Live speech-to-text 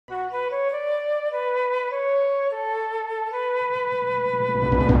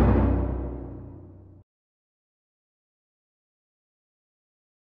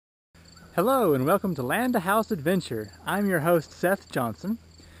Hello and welcome to Land to House Adventure. I'm your host Seth Johnson.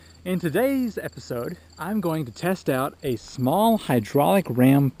 In today's episode, I'm going to test out a small hydraulic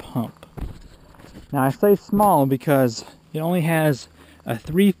ram pump. Now I say small because it only has a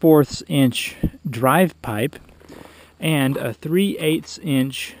 3/4 inch drive pipe and a 3/8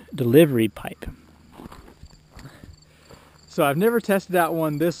 inch delivery pipe. So I've never tested out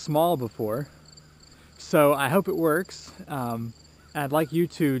one this small before, so I hope it works. I'd like you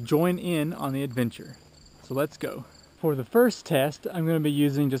to join in on the adventure. So let's go. For the first test, I'm going to be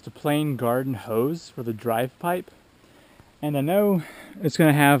using just a plain garden hose for the drive pipe. And I know it's going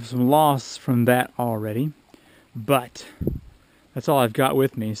to have some loss from that already, but that's all I've got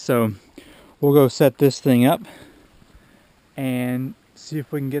with me. So we'll go set this thing up and see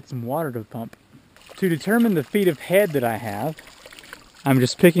if we can get some water to pump. To determine the feet of head that I have, I'm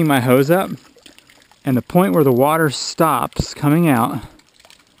just picking my hose up, and the point where the water stops coming out,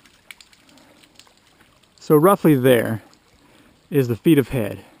 so roughly there, is the feet of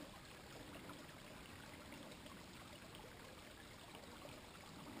head.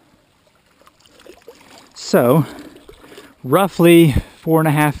 So, roughly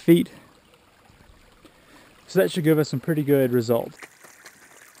 4.5 feet. So that should give us some pretty good results.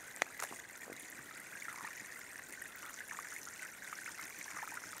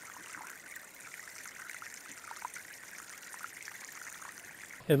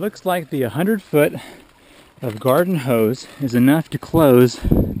 It looks like the 100-foot of garden hose is enough to close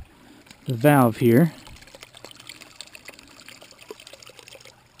the valve here.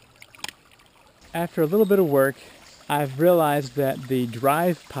 After a little bit of work, I've realized that the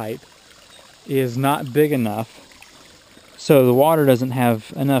drive pipe is not big enough, so the water doesn't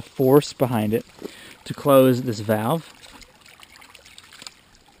have enough force behind it to close this valve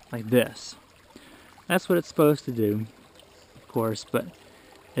like this. That's what it's supposed to do, of course, but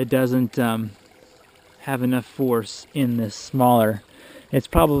it doesn't have enough force in this smaller. It's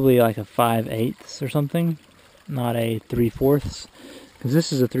probably like a 5/8 or something, not a 3/4, because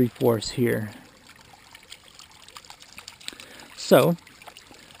this is a 3/4 here. So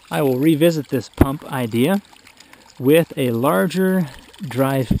I will revisit this pump idea with a larger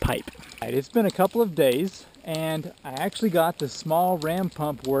drive pipe. It's been a couple of days and I actually got the small ram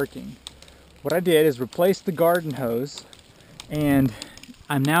pump working. What I did is replace the garden hose, and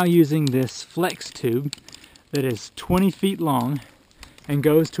I'm now using this flex tube that is 20 feet long and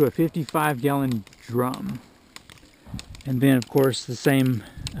goes to a 55-gallon drum. And then, of course, the same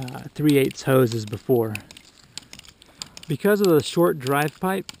 3/8 hose as before. Because of the short drive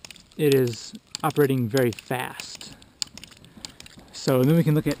pipe, it is operating very fast. So then we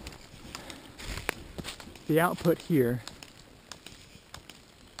can look at the output here.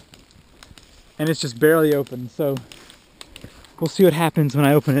 And it's just barely open, so we'll see what happens when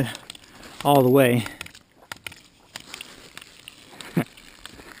I open it all the way.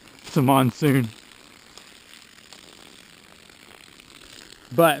 It's a monsoon.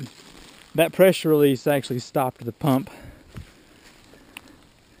 But that pressure release actually stopped the pump.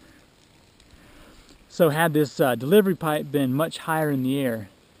 So had this delivery pipe been much higher in the air,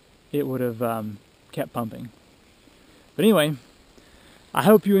 it would have kept pumping. But anyway, I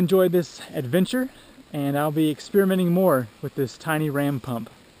hope you enjoyed this adventure, and I'll be experimenting more with this tiny ram pump.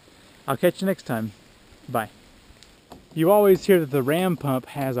 I'll catch you next time. Bye. You always hear that the ram pump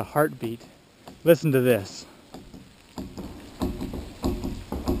has a heartbeat. Listen to this.